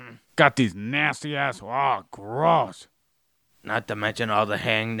 Mm-hmm. Got these nasty ass. Oh, gross. Not to mention all the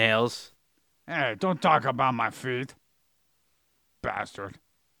hangnails. Hey, don't talk about my feet. Bastard.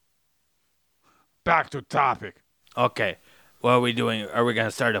 Back to topic. Okay. What are we doing? Are we going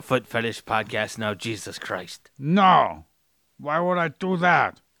to start a foot fetish podcast now? Jesus Christ. No. Why would I do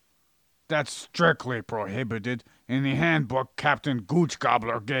that? That's strictly prohibited in the handbook Captain Gooch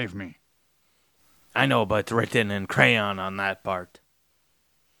Gobbler gave me. I know, but it's written in crayon on that part.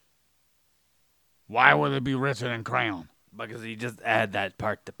 Why would it be written in crayon? Because he just added that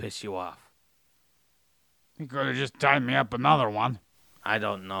part to piss you off. He could have just tied me up another one. I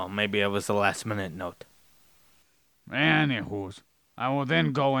don't know. Maybe it was a last-minute note. Anywho's, I will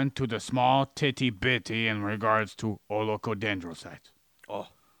then go into the small titty-bitty in regards to olecodendrocytes. Oh.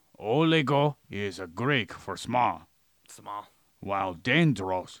 Oligo is a Greek for small. Small. While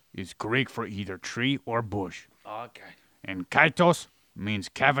dendros is Greek for either tree or bush. Okay. And kaitos means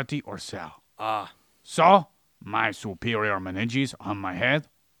cavity or cell. So, my superior meninges on my head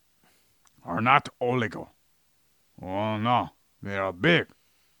are not oligo. Oh no, they are big.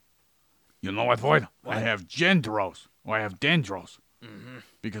 You know what, Void? What? I have gendros, or I have dendros, mm-hmm.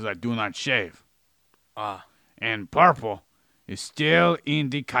 because I do not shave. And purple is still in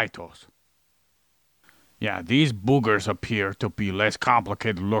the kaitos. Yeah, these boogers appear to be less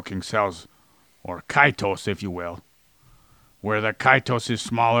complicated looking cells, or kaitos if you will, where the kaitos is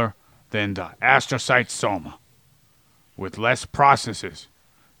smaller than the astrocyte soma. With less processes,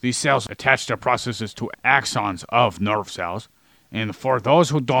 these cells attach their processes to axons of nerve cells, and for those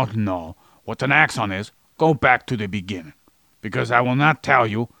who don't know what an axon is, go back to the beginning, because I will not tell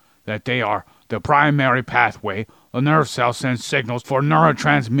you that they are the primary pathway a nerve cell sends signals for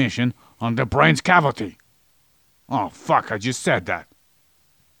neurotransmission on the brain's cavity. Oh, fuck, I just said that.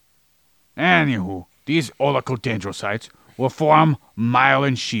 Anywho, these olecodendrocytes will form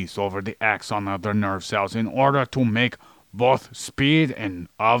myelin sheaths over the axon of their nerve cells in order to make both speed and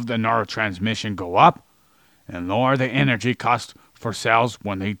of the neurotransmission go up and lower the energy cost for cells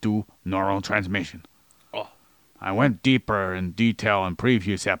when they do neurotransmission. I went deeper in detail in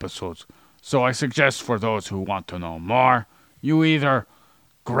previous episodes, so I suggest for those who want to know more, you either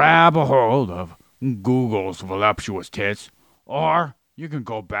grab a hold of Google's voluptuous tits, or you can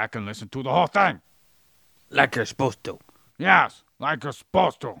go back and listen to the whole thing. Like you're supposed to. Yes, like you're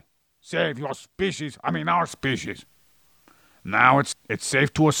supposed to. Save your species, our species. Now it's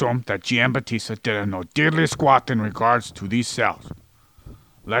safe to assume that Giambattista did no diddly squat in regards to these cells,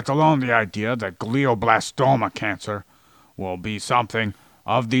 let alone the idea that glioblastoma cancer will be something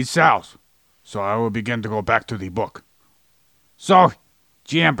of these cells. So I will begin to go back to the book. So,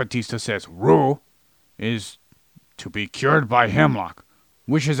 Giambattista says rue is to be cured by hemlock,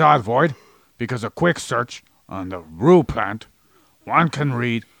 which is odd, Void, because a quick search on the rue plant, one can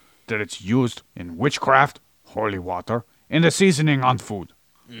read that it's used in witchcraft, holy water, and the seasoning on food,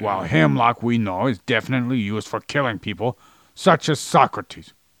 while hemlock we know is definitely used for killing people, such as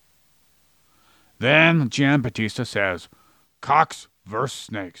Socrates. Then Giambattista says, cocks versus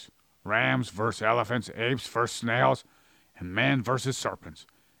snakes, rams versus elephants, apes versus snails, and men versus serpents.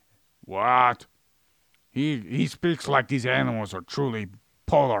 What? He speaks like these animals are truly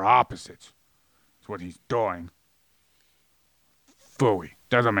polar opposites. That's what he's doing. phooey.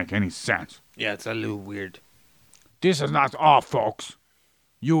 Doesn't make any sense. Yeah, it's a little weird. This is not all, folks.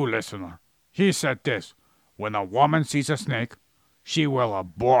 You listener. He said this. When a woman sees a snake, she will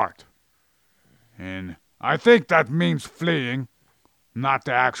abort. And I think that means fleeing, not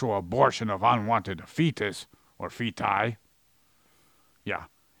the actual abortion of unwanted fetus or feti. Yeah.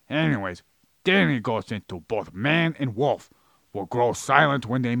 Anyways, then he goes into both man and wolf will grow silent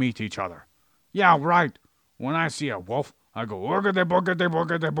when they meet each other. Yeah, right. When I see a wolf, I go, oogity boogity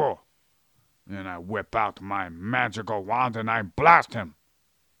boogity boo. And I whip out my magical wand and I blast him.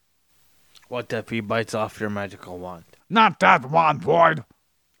 What if he bites off your magical wand? Not that wand, Void.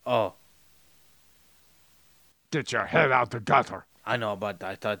 Oh, Get your head out the gutter. I know about that.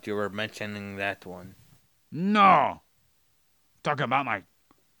 I thought you were mentioning that one. No. Talking about my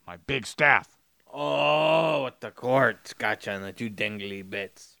big staff. Oh, with the quartz. Gotcha, and the two dangly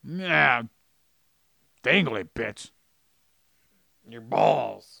bits. Yeah. Dangly bits. Your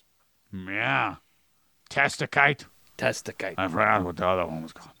balls. Yeah. Testicite. Testicite. I forgot what the other one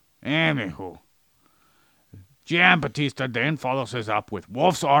was called. Anywho. Giambattista then follows us up with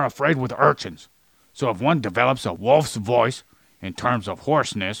wolves are afraid with urchins. So if one develops a wolf's voice in terms of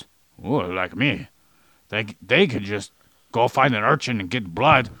hoarseness, like me, they could just go find an urchin and get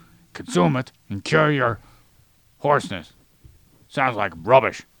blood, consume it, and cure your hoarseness. Sounds like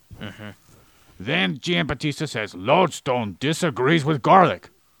rubbish. Mm-hmm. Then Giambattista says lodestone disagrees with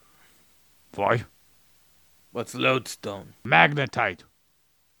garlic. Boy. What's lodestone? Magnetite.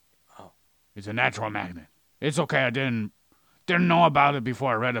 Oh. It's a natural magnet. It's okay, I didn't know about it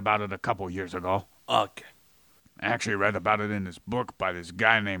before I read about it a couple years ago. Okay. I actually read about it in this book by this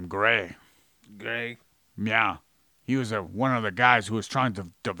guy named Gray. Gray? Yeah. He was one of the guys who was trying to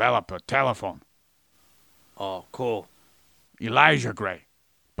develop a telephone. Oh, cool. Elijah Gray.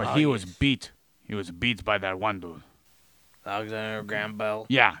 But he was yes. beat. He was beat by that one dude. Alexander Graham Bell?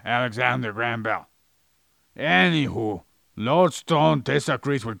 Yeah, Alexander Graham Bell. Anywho, lodestone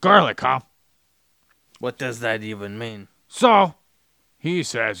disagrees with garlic, huh? What does that even mean? So, he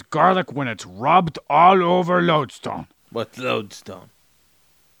says garlic when it's rubbed all over lodestone. What's lodestone?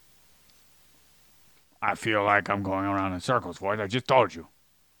 I feel like I'm going around in circles, Void. I just told you.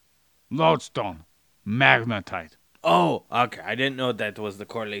 Lodestone. Magnetite. Oh, okay. I didn't know that was the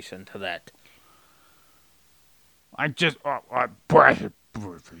correlation to that. Just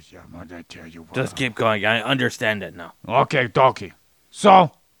keep going. I understand it now. Okay, dokie.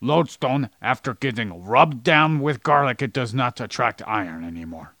 So, lodestone, after getting rubbed down with garlic, it does not attract iron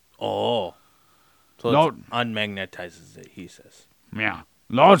anymore. Oh. So it unmagnetizes it, he says. Yeah.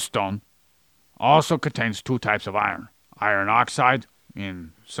 Lodestone also contains two types of iron. Iron oxide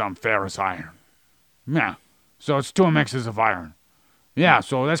and some ferrous iron. Yeah. So it's two mixes of iron. Yeah,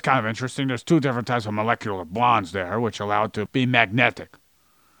 so that's kind of interesting. There's two different types of molecular bonds there, which allow it to be magnetic.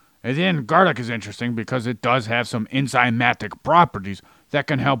 And then garlic is interesting because it does have some enzymatic properties that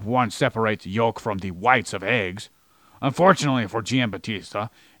can help one separate the yolk from the whites of eggs. Unfortunately for Giambattista,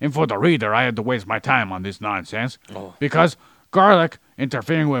 and for the reader, I had to waste my time on this nonsense, because garlic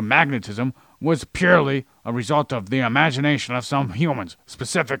interfering with magnetism was purely a result of the imagination of some humans,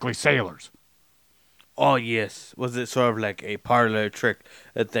 specifically sailors. Oh, yes. Was it sort of like a parlor trick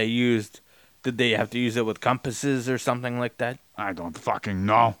that they used? Did they have to use it with compasses or something like that? I don't fucking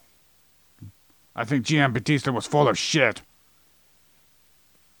know. I think Giambattista was full of shit.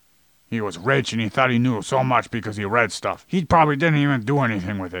 He was rich and he thought he knew so much because he read stuff. He probably didn't even do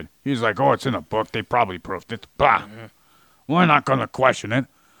anything with it. He's like, oh, it's in a book. They probably proved it. Blah. Mm-hmm. We're not going to question it.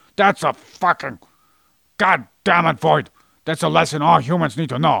 That's a fucking... God damn it, Void. That's a lesson all humans need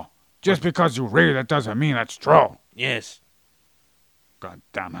to know. Just because you read it doesn't mean it's true. Yes. God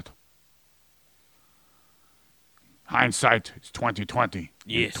damn it. Hindsight is 2020.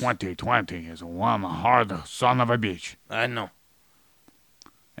 Yes. 2020 is one hard son of a bitch. I know.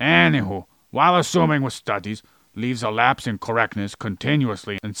 Anywho, while assuming with studies leaves a lapse in correctness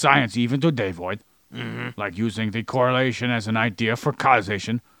continuously in science even today, Void, like using the correlation as an idea for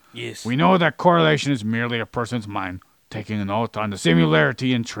causation, yes, we know that correlation is merely a person's mind taking a note on the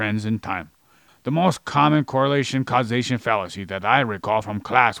similarity in trends in time. The most common correlation-causation fallacy that I recall from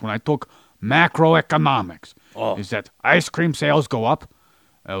class when I took macroeconomics is that ice cream sales go up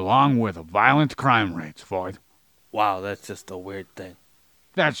along with violent crime rates, Void. Wow, that's just a weird thing.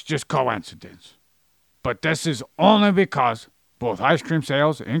 That's just coincidence. But this is only because both ice cream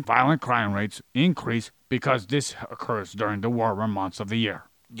sales and violent crime rates increase because this occurs during the warmer months of the year.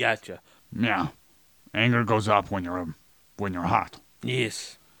 Gotcha. Yeah. Anger goes up when you're hot.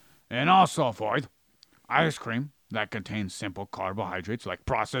 Yes. And also, Void, ice cream that contains simple carbohydrates like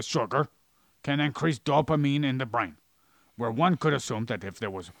processed sugar can increase dopamine in the brain, where one could assume that if there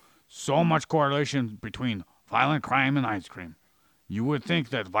was so much correlation between violent crime and ice cream, you would think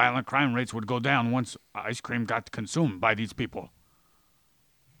that violent crime rates would go down once ice cream got consumed by these people.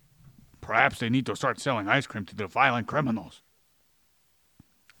 Perhaps they need to start selling ice cream to the violent criminals.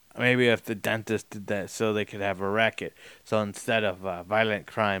 Maybe if the dentist did that so they could have a racket. So instead of violent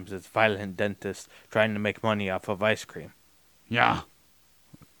crimes, it's violent dentists trying to make money off of ice cream. Yeah.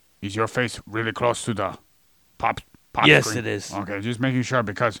 Is your face really close to the pop Yes, screen? it is. Okay, just making sure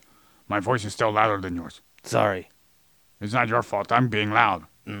because my voice is still louder than yours. Sorry. It's not your fault. I'm being loud.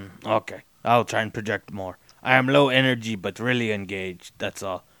 Okay. I'll try and project more. I am low energy but really engaged. That's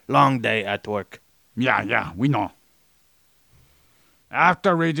all. Long day at work. Yeah, we know.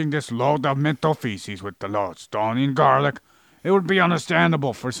 After reading this load of mental feces with the lodestone and garlic, it would be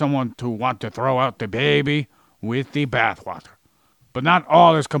understandable for someone to want to throw out the baby with the bathwater. But not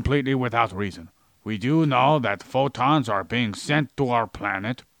all is completely without reason. We do know that photons are being sent to our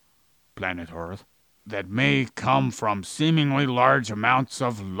planet Earth, that may come from seemingly large amounts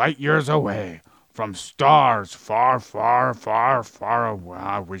of light years away, from stars far, far, far, far away.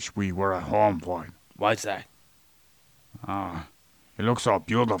 I wish we were at home, boy. Why's that? It looks so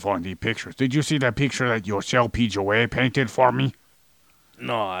beautiful in the pictures. Did you see that picture that Yoshel P. Joey painted for me?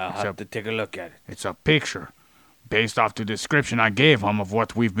 No, I'll have to take a look at it. It's a picture based off the description I gave him of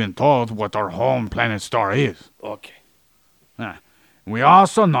what we've been told what our home planet star is. Okay. We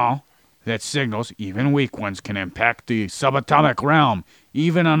also know that signals, even weak ones, can impact the subatomic realm,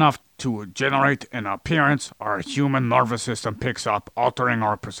 even enough to generate an appearance our human nervous system picks up, altering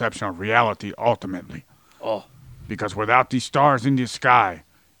our perception of reality ultimately. Oh. Because without these stars in the sky,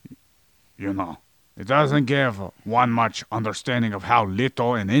 it doesn't give one much understanding of how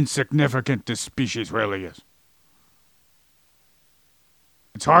little and insignificant this species really is.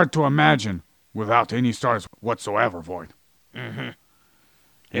 It's hard to imagine without any stars whatsoever, Void. Mm-hmm.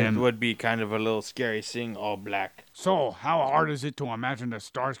 It would be kind of a little scary seeing all black. So, how hard is it to imagine that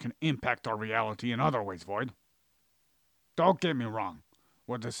stars can impact our reality in other ways, Void? Don't get me wrong.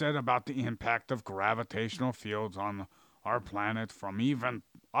 What is said about the impact of gravitational fields on our planet from even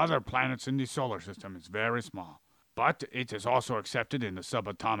other planets in the solar system is very small. But it is also accepted in the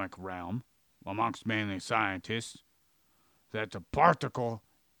subatomic realm, amongst mainly scientists, that a particle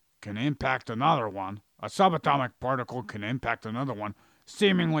can impact another one, a subatomic particle can impact another one,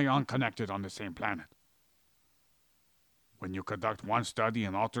 seemingly unconnected on the same planet. When you conduct one study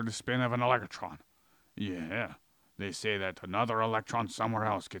and alter the spin of an electron, they say that another electron somewhere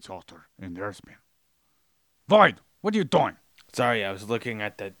else gets altered in their spin. Void, what are you doing? Sorry, I was looking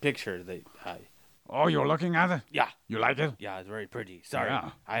at that picture that Oh, you're looking at it? Yeah. You like it? Yeah, it's very pretty. Sorry,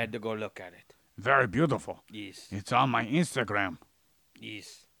 Yeah. I had to go look at it. Very beautiful. Yes. It's on my Instagram.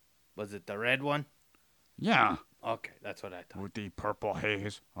 Yes. Was it the red one? Yeah. Okay, that's what I thought. With the purple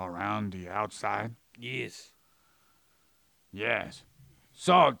haze around the outside. Yes. Yes.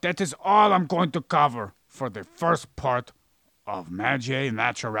 So, that is all I'm going to cover for the first part of Magiae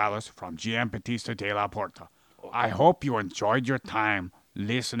Naturalis from Giambattista della Porta. Okay. I hope you enjoyed your time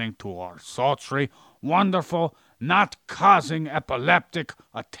listening to our sultry, wonderful, not causing epileptic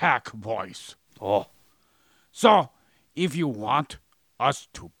attack voice. Oh. So, if you want us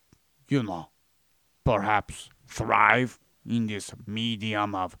to, perhaps thrive in this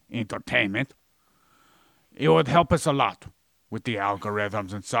medium of entertainment, it would help us a lot with the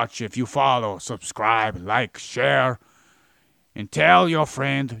algorithms and such if you follow, subscribe, like, share, and tell your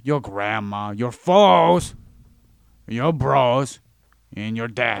friend, your grandma, your foes, your bros, and your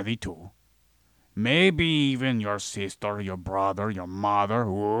daddy too. Maybe even your sister, your brother, your mother,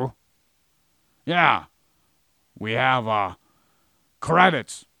 who? Yeah, we have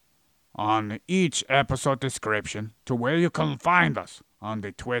credits on each episode description to where you can find us on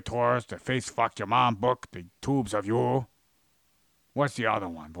the Twitters, the Face Fuck Your Mom book, the Tubes of You. What's the other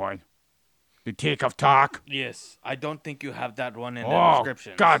one, boy? The Tick of Talk? Yes, I don't think you have that one in the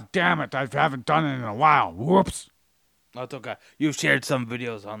description. God damn it, I haven't done it in a while. Whoops. That's okay. You've shared some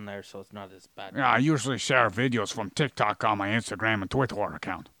videos on there, so it's not as bad. Yeah, I usually share videos from TikTok on my Instagram and Twitter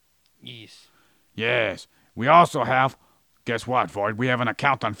account. Yes. Yes. We also have, guess what, Void? We have an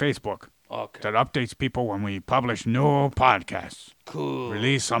account on Facebook. Okay. That updates people when we publish new podcasts. Cool.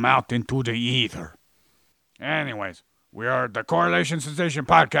 Release them out into the ether. Anyways, we are the Correlation Sensation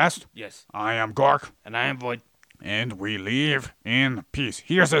Podcast. Yes. I am Gork. And I am Void. And we leave in peace.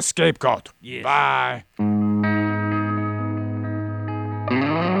 Here's a scapegoat. Yes. Bye.